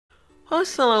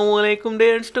Assalamualaikum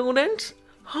dear students.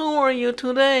 How are you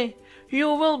today?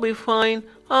 You will be fine,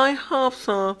 I hope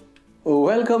so.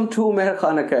 Welcome to Umair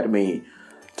Academy.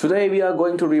 Today we are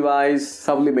going to revise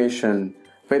sublimation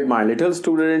with my little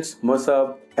students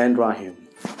Musab and Rahim.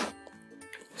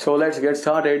 So let's get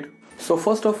started. So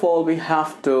first of all we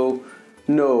have to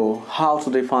know how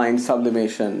to define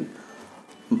sublimation.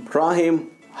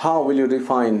 Rahim, how will you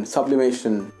define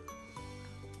sublimation?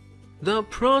 The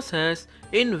process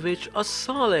in which a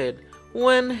solid,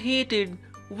 when heated,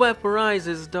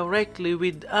 vaporizes directly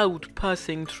without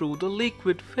passing through the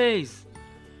liquid phase,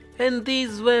 and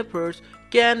these vapors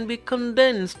can be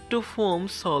condensed to form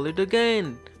solid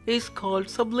again, is called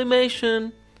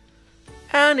sublimation,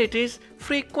 and it is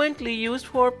frequently used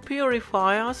for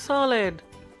purify a solid.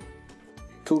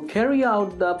 To carry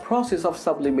out the process of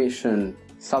sublimation,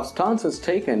 substance is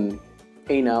taken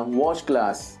in a watch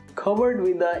glass covered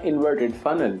with an inverted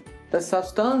funnel. The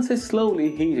substance is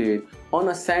slowly heated on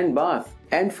a sand bath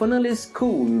and funnel is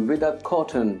cooled with a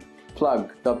cotton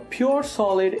plug. The pure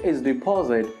solid is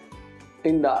deposited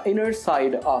in the inner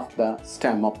side of the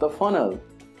stem of the funnel,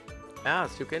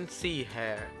 as you can see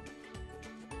here.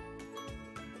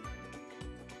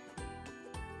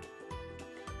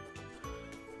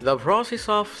 The process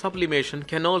of sublimation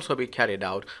can also be carried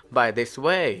out by this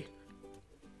way.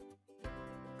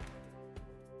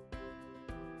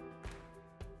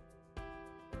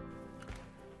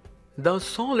 The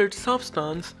solid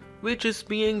substance which is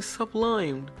being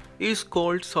sublimed is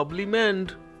called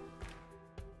sublimand.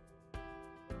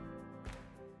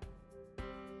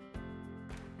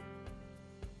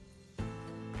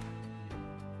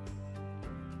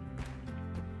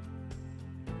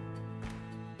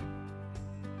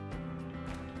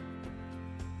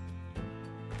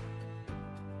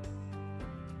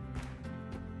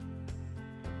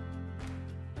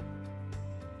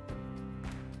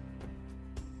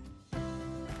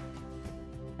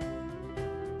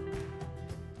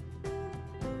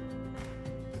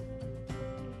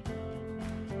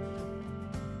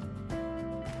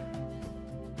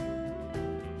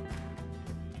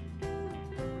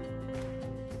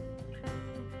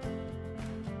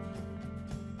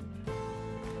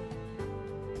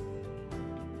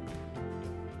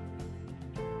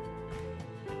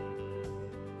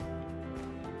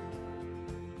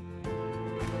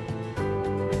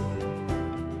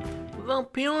 The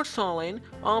pure solid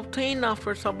obtained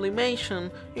after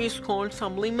sublimation is called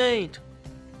sublimate.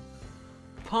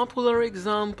 Popular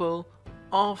example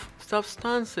of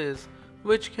substances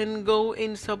which can go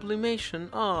in sublimation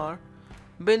are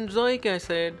benzoic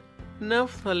acid,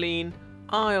 naphthalene,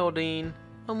 iodine,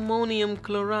 ammonium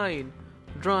chloride,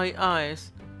 dry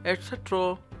ice,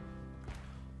 etc.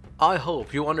 I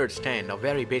hope you understand a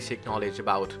very basic knowledge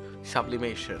about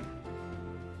sublimation.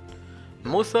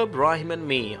 Musab, Rahim and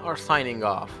me are signing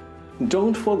off.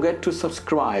 Don't forget to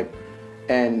subscribe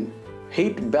and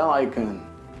hit bell icon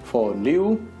for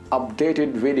new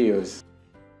updated videos.